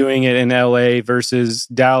between doing it in LA versus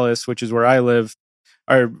Dallas, which is where I live,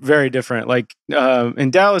 are very different. Like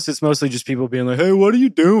in Dallas, it's mostly just people being like, "Hey, what are you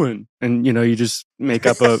doing?" And you just make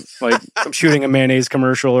up like I'm shooting a mayonnaise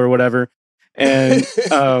commercial or whatever. And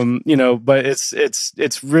but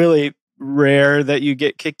it's really rare that you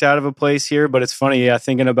get kicked out of a place here. But it's funny,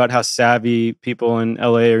 thinking about how savvy people in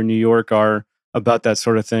LA or New York are about that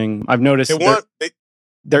sort of thing. I've noticed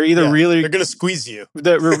they're either really, they're going to squeeze you.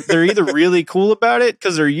 They're either really cool about it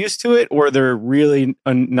because they're used to it, or they're really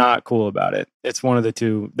not cool about it. It's one of the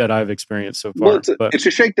two that I've experienced so far. Well, it's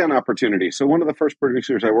a shakedown opportunity. So one of the first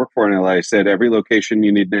producers I worked for in LA said every location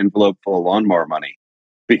you need an envelope full of lawnmower money.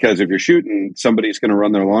 Because if you're shooting, somebody's going to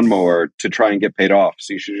run their lawnmower to try and get paid off.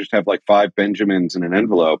 So you should just have like 5 Benjamins in an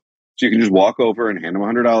envelope. So you can just walk over and hand them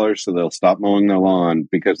 $100 so they'll stop mowing their lawn,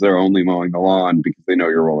 because they're only mowing the lawn because they know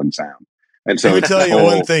you're rolling sound. And so let me tell you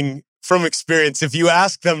one thing from experience. If you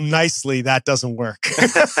ask them nicely, that doesn't work.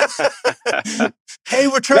 Hey,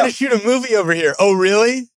 we're trying to shoot a movie over here. Oh,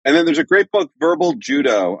 really? And then there's a great book, Verbal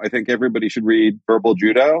Judo. I think everybody should read Verbal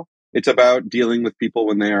Judo. It's about dealing with people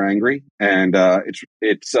when they are angry, and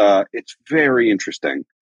it's very interesting.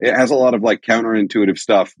 It has a lot of like counterintuitive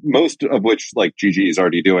stuff, most of which like Gigi is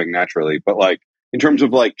already doing naturally. But like in terms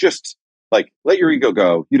of like just like let your ego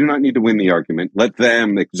go. You do not need to win the argument. Let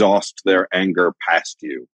them exhaust their anger past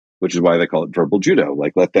you, which is why they call it verbal judo.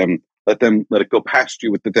 Like let it go past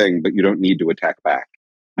you with the thing, but you don't need to attack back.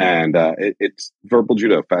 And it's Verbal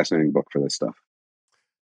Judo, fascinating book for this stuff.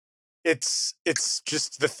 It's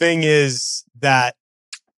just, the thing is that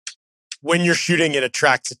when you're shooting, it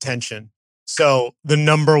attracts attention. So the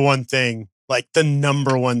number one thing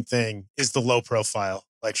is the low profile,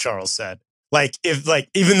 like Charles said. Like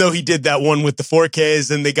even though he did that one with the 4Ks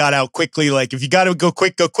and they got out quickly, like if you got to go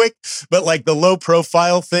quick, go quick. But like the low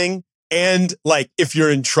profile thing, and like if you're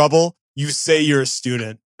in trouble, you say you're a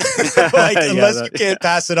student. Unless you can't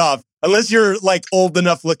pass it off. Unless you're like old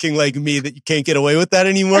enough looking like me that you can't get away with that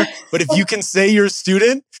anymore. But if you can say you're a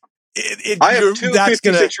student, I have 2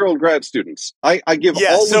 56-year-old grad students. I give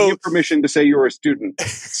all of you permission to say you're a student.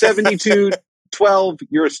 72, 12,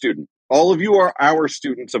 you're a student. All of you are our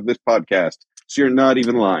students of this podcast. So you're not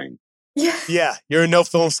even lying. Yeah. Yeah, you're a no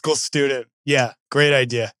film school student. Yeah, great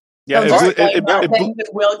idea. Yeah, They'll just it- blame that thing that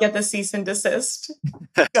will get the cease and desist.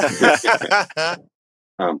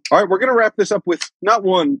 All right, we're going to wrap this up with not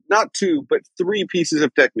one, not two, but three pieces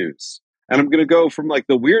of tech news. And I'm going to go from like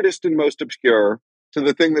the weirdest and most obscure to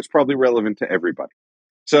the thing that's probably relevant to everybody.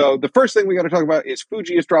 So the first thing we got to talk about is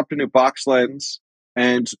Fuji has dropped a new box lens,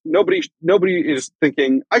 and nobody is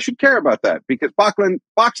thinking I should care about that because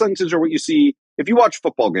box lenses are what you see if you watch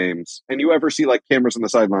football games and you ever see like cameras on the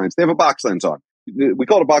sidelines. They have a box lens on. We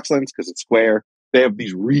call it a box lens because it's square. They have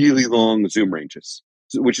these really long zoom ranges,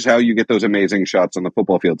 which is how you get those amazing shots on the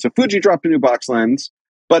football field. So Fuji dropped a new box lens,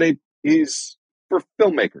 but it is for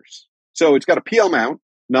filmmakers. So it's got a PL mount,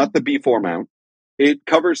 not the B4 mount. It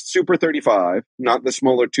covers Super 35, not the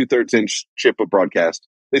smaller 2/3 inch chip of broadcast.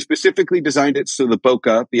 They specifically designed it so the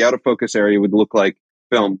bokeh, the out of focus area, would look like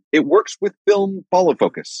film. It works with film follow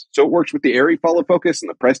focus. So it works with the Arri follow focus and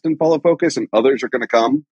the Preston follow focus, and others are going to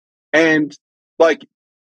come. And like,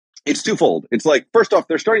 it's twofold. It's like, first off,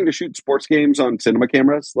 they're starting to shoot sports games on cinema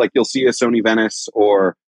cameras. Like you'll see a Sony Venice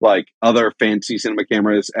or like other fancy cinema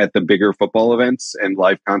cameras at the bigger football events and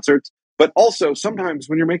live concerts. But also, sometimes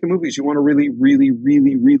when you're making movies, you want a really, really,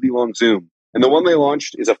 really, really long zoom. And the one they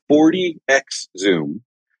launched is a 40x zoom.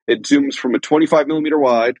 It zooms from a 25 millimeter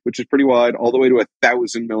wide, which is pretty wide, all the way to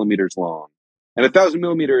 1,000 millimeters long. And 1,000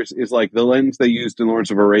 millimeters is like the lens they used in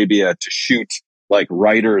Lawrence of Arabia to shoot like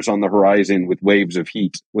riders on the horizon with waves of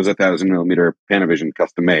heat. Was 1,000 millimeter Panavision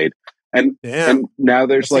custom made. And now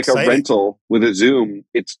there's That's like exciting. a rental with a zoom.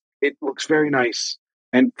 It looks very nice.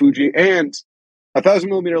 And Fuji and 1,000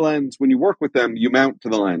 millimeter lens, when you work with them, you mount to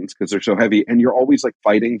the lens because they're so heavy and you're always like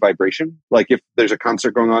fighting vibration. Like if there's a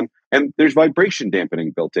concert going on and there's vibration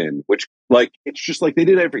dampening built in, which like, it's just like they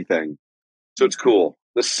did everything. So it's cool.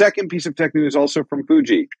 The second piece of tech news also from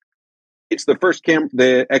Fuji. It's the first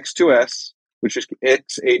the X2S, which is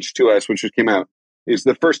XH2S, which just came out, is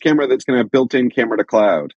the first camera that's going to have built-in camera to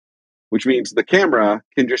cloud, which means the camera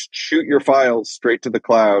can just shoot your files straight to the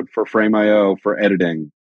cloud for Frame.io for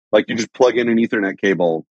editing. Like you just plug in an Ethernet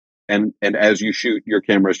cable, and as you shoot, your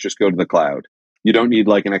cameras just go to the cloud. You don't need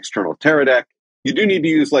like an external Teradek. You do need to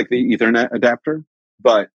use like the Ethernet adapter,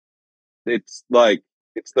 but it's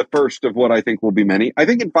the first of what I think will be many. I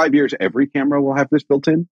think in 5 years, every camera will have this built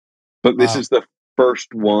in, but this is the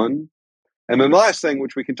first one. And then the last thing,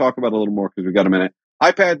 which we can talk about a little more because we've got a minute,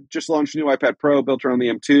 iPad just launched a new iPad Pro built around the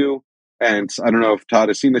M2. And I don't know if Todd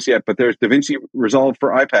has seen this yet, but there's DaVinci Resolve for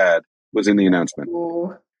iPad was in the announcement.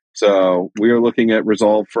 Ooh. So we are looking at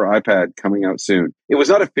Resolve for iPad coming out soon. It was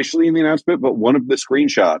not officially in the announcement, but one of the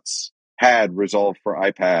screenshots had Resolve for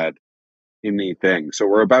iPad in the thing. So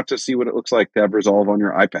we're about to see what it looks like to have Resolve on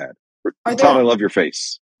your iPad. Todd, I love your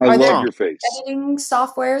face. I love your face. Editing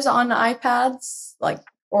softwares on iPads,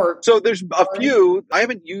 So there's a few. I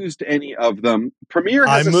haven't used any of them. Premiere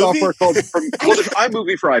has a software called there's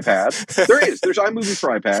iMovie for iPad. There's iMovie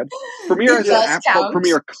for iPad. Premiere has an app called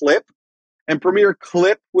Premiere Clip, and Premiere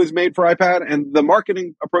Clip was made for iPad. And the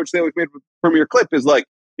marketing approach they always made with Premiere Clip is like,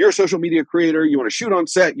 you're a social media creator, you want to shoot on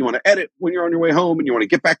set, you want to edit when you're on your way home, and you want to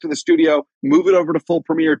get back to the studio, move it over to full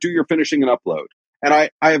Premiere, do your finishing and upload. And I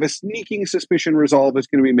have a sneaking suspicion Resolve is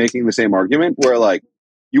going to be making the same argument where like,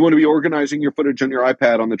 you want to be organizing your footage on your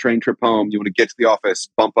iPad on the train trip home. You want to get to the office,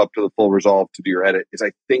 bump up to the full Resolve to do your edit is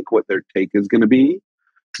I think what their take is going to be.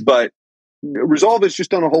 But Resolve has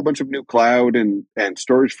just done a whole bunch of new cloud and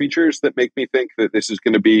storage features that make me think that this is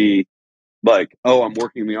going to be like, oh, I'm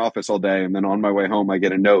working in the office all day, and then on my way home, I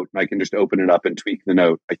get a note, and I can just open it up and tweak the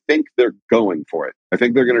note. I think they're going for it. I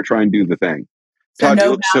think they're going to try and do the thing. So Todd, no you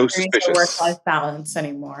look so boundaries suspicious. or work-life balance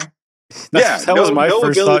anymore. That was my no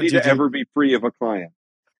first ability thought, to ever be free of a client.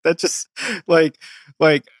 That just like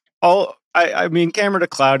all. I mean, camera to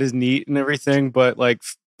cloud is neat and everything, but like,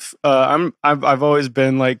 I've always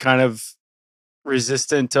been like kind of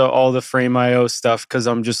resistant to all the Frame.io stuff because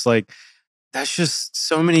I'm just like, that's just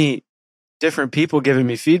so many different people giving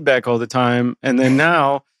me feedback all the time, and then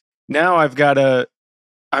now I've got to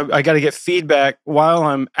I got to get feedback while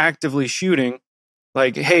I'm actively shooting.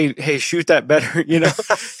 Like, hey, shoot that better. You know,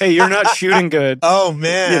 hey, you're not shooting good. Oh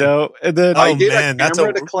man, you know. And then I did a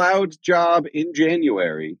camera to cloud job in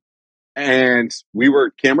January, and we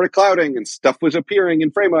were camera to clouding, and stuff was appearing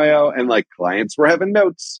in Frame.io, and like clients were having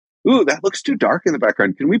notes. Ooh, that looks too dark in the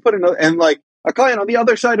background. Can we put another? And like a client on the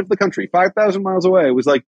other side of the country, 5,000 miles away, was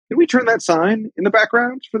like, can we turn that sign in the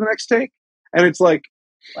background for the next take? And it's like,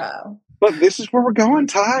 wow. But this is where we're going,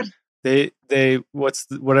 Todd. They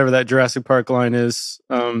whatever that Jurassic Park line is.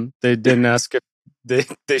 They didn't ask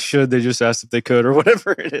if they should. They just asked if they could or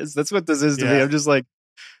whatever it is. That's what this is to me. I'm just like,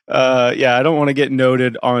 Yeah, I don't want to get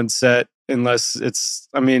noted on set unless it's,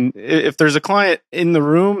 I mean, if there's a client in the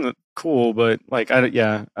room, cool. But like,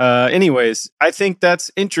 anyways, I think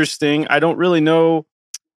that's interesting. I don't really know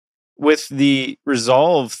with the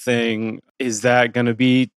Resolve thing, is that going to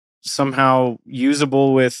be somehow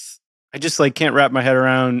usable with, I just like can't wrap my head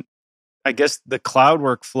around, I guess, the cloud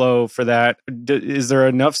workflow for that. Is there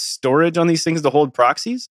enough storage on these things to hold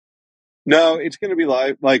proxies? No, it's going to be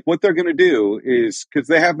live. Like what they're going to do is, because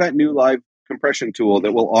they have that new live compression tool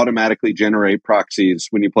that will automatically generate proxies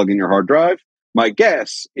when you plug in your hard drive. My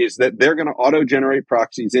guess is that they're going to auto generate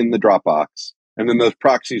proxies in the Dropbox. And then those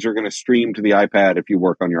proxies are going to stream to the iPad if you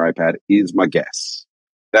work on your iPad, is my guess.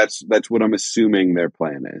 That's what I'm assuming their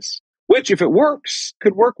plan is. Which, if it works,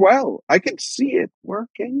 could work well. I could see it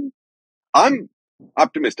working. I'm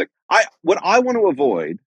optimistic. What I want to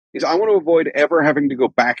avoid is I want to avoid ever having to go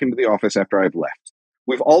back into the office after I've left.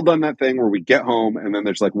 We've all done that thing where we get home and then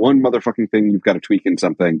there's like one motherfucking thing you've got to tweak in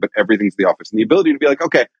something, but everything's the office. And the ability to be like,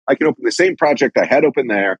 okay, I can open the same project I had open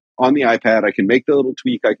there on the iPad. I can make the little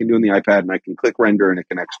tweak I can do on the iPad and I can click render and it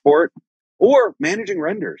can export. Or managing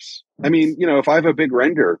renders. I mean, if I have a big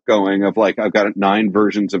render going of like, I've got 9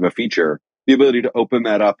 versions of a feature, the ability to open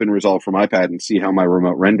that up in Resolve from iPad and see how my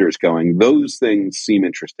remote render is going, those things seem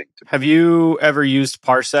interesting to me. Have you ever used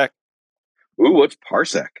Parsec? Ooh, what's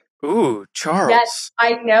Parsec? Ooh, Charles. Yes,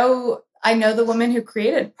 I know the woman who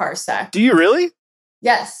created Parsec. Do you really?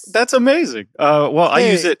 Yes. That's amazing. I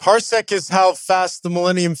use it. Parsec is how fast the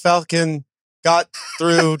Millennium Falcon got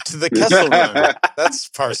through to the Kessel Run. That's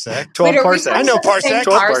Parsec. 12 parsecs. I know Parsec.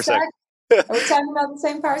 12 parsec. Are we talking about the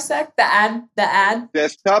same Parsec? The ad?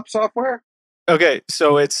 Desktop software? Okay,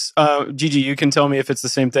 so it's Gigi, you can tell me if it's the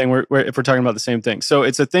same thing. If we're talking about the same thing. So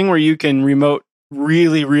it's a thing where you can remote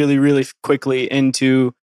really, really, really quickly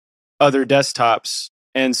into other desktops,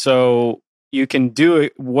 and so you can do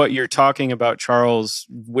it, what you're talking about, Charles,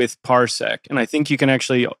 with Parsec, and I think you can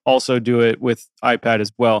actually also do it with iPad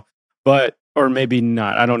as well, or maybe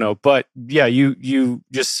not. I don't know, but yeah, you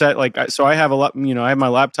just set like, so I have I have my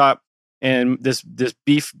laptop and this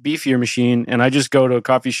beefier machine, and I just go to a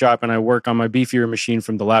coffee shop and I work on my beefier machine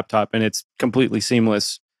from the laptop, and it's completely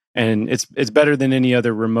seamless, and it's better than any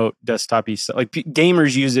other remote desktop-y stuff. Like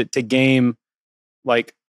gamers use it to game,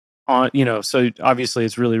 like on so obviously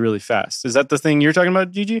it's really, really fast. Is that the thing you're talking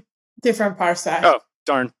about, Gigi? Different Parsec. Oh,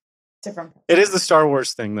 darn! Different. It is the Star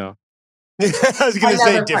Wars thing, though. I was going to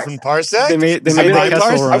say different Parsec. They made the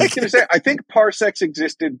Kessel Run. I was going to say, I think Parsecs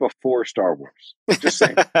existed before Star Wars. Just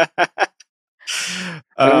saying. I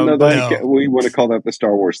don't know that we want to call that the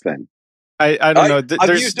Star Wars thing. I don't know.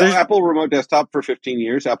 I've used Apple Remote Desktop for 15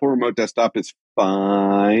 years. Apple Remote Desktop is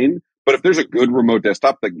fine. But if there's a good remote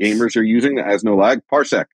desktop that gamers are using that has no lag,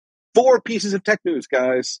 Parsec. 4 pieces of tech news,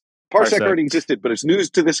 guys. Parsec already existed, but it's news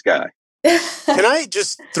to this guy. Can I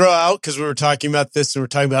just throw out, because we were talking about this and we're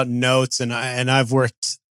talking about notes, and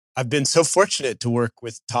I've been so fortunate to work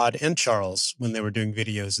with Todd and Charles when they were doing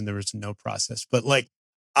videos and there was no process. But like,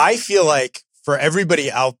 I feel like for everybody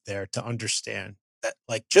out there to understand that,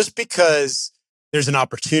 like, just because there's an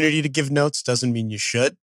opportunity to give notes doesn't mean you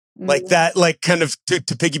should. Like that, like kind of to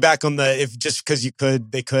piggyback on the, if just because you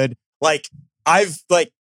could, they could. Like, I've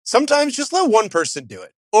like sometimes just let one person do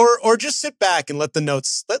it. Or just sit back and let the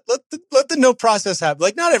notes, let the note process happen.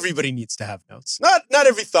 Like, not everybody needs to have notes. Not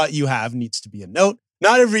every thought you have needs to be a note.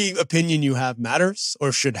 Not every opinion you have matters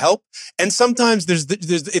or should help. And sometimes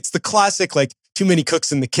it's the classic, like, too many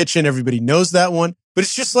cooks in the kitchen. Everybody knows that one. But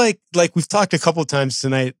it's just like we've talked a couple of times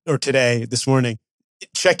tonight or today, this morning,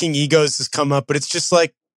 checking egos has come up, but it's just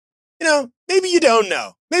like, maybe you don't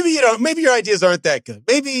know. Maybe you don't. Maybe your ideas aren't that good.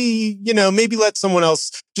 Maybe, maybe let someone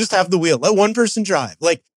else just have the wheel. Let one person drive.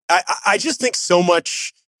 Like, I just think so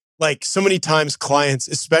much, like so many times clients,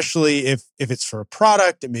 especially if it's for a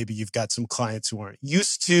product and maybe you've got some clients who aren't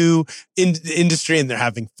used to in the industry and they're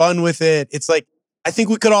having fun with it. It's like, I think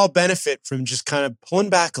we could all benefit from just kind of pulling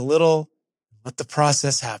back a little, let the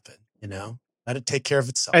process happen, let it take care of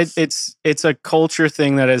itself. It's a culture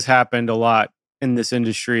thing that has happened a lot in this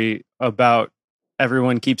industry about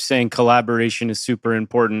everyone keeps saying collaboration is super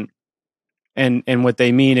important. And what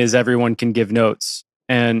they mean is everyone can give notes.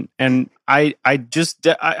 And I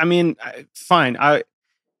mean, fine.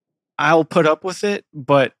 I'll put up with it,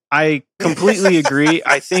 but I completely agree.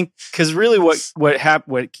 I think, cause really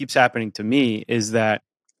what keeps happening to me is that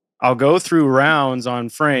I'll go through rounds on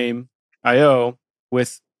Frame.io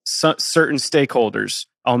with certain stakeholders.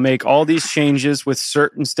 I'll make all these changes with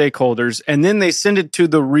certain stakeholders, and then they send it to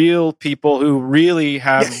the real people who really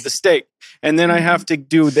have the stake. And then I have to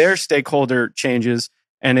do their stakeholder changes.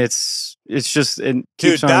 And it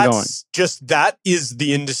keeps on going. That is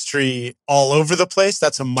the industry all over the place.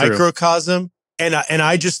 That's a microcosm. And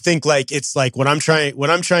I just think like, it's like what I'm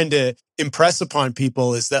trying to impress upon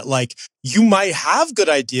people is that like, you might have good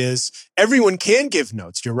ideas. Everyone can give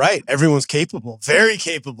notes. You're right. Everyone's capable, very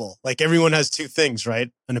capable. Like everyone has two things,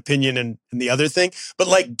 right? An opinion and the other thing. But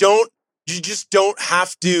like, you don't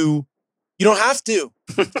have to.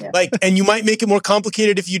 Like, and you might make it more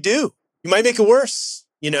complicated if you do. You might make it worse,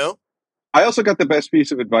 you know? I also got the best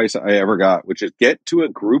piece of advice I ever got, which is get to a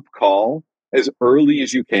group call as early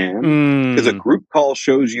as you can, because a group call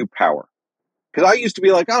shows you power. Because I used to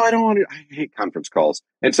be like, oh, I hate conference calls.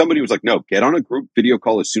 And somebody was like, no, get on a group video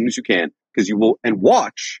call as soon as you can, because you will, and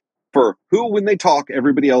watch for who, when they talk,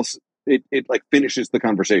 everybody else, it like finishes the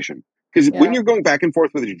conversation. Because when you're going back and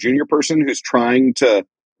forth with a junior person who's trying to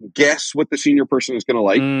guess what the senior person is going to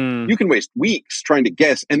like, you can waste weeks trying to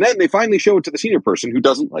guess. And then they finally show it to the senior person who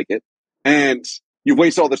doesn't like it. And you've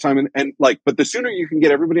wasted all this time. And like, but the sooner you can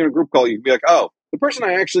get everybody on a group call, you can be like, oh, the person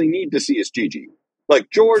I actually need to see is Gigi. Like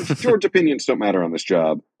George's opinions don't matter on this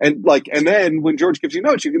job. And like, and then when George gives you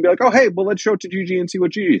notes, you can be like, oh, hey, well, let's show it to Gigi and see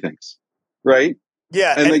what Gigi thinks. Right.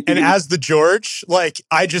 Yeah. And as the George, like,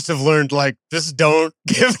 I just have learned, like, just don't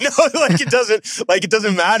give notes. Like, it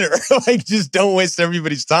doesn't matter. Like, just don't waste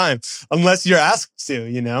everybody's time unless you're asked to,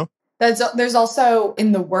 you know? There's also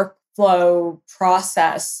in the workflow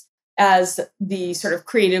process, as the sort of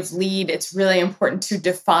creative lead, it's really important to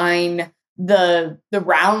define the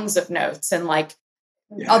rounds of notes. And like,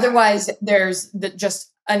 otherwise there's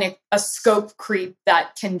just a scope creep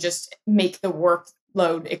that can just make the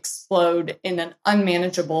workload explode in an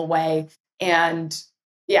unmanageable way. And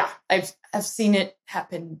yeah, I've seen it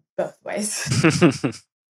happen both ways.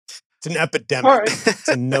 It's an epidemic. All right. It's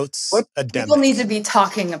a notes epidemic. People need to be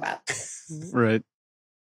talking about this. Right.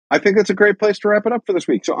 I think that's a great place to wrap it up for this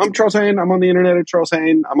week. So I'm Charles Haine. I'm on the internet at Charles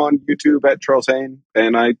Haine. I'm on YouTube at Charles Haine.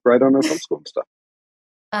 And I write on film school and stuff.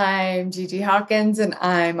 I'm Gigi Hawkins, and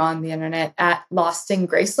I'm on the internet at Lost in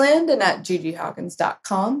Graceland and at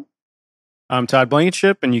gigihawkins.com. I'm Todd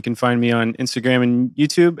Blankenship, and you can find me on Instagram and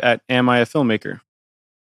YouTube at Am I a Filmmaker?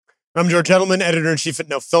 I'm George Edelman, editor-in-chief at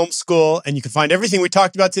No Film School, and you can find everything we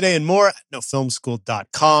talked about today and more at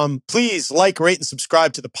nofilmschool.com. Please like, rate, and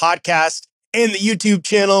subscribe to the podcast and the YouTube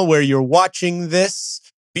channel where you're watching this.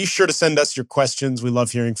 Be sure to send us your questions. We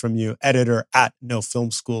love hearing from you. Editor at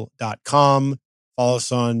nofilmschool.com. Follow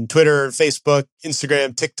us on Twitter, Facebook,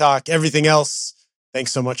 Instagram, TikTok, everything else.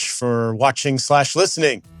 Thanks so much for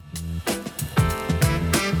watching/listening.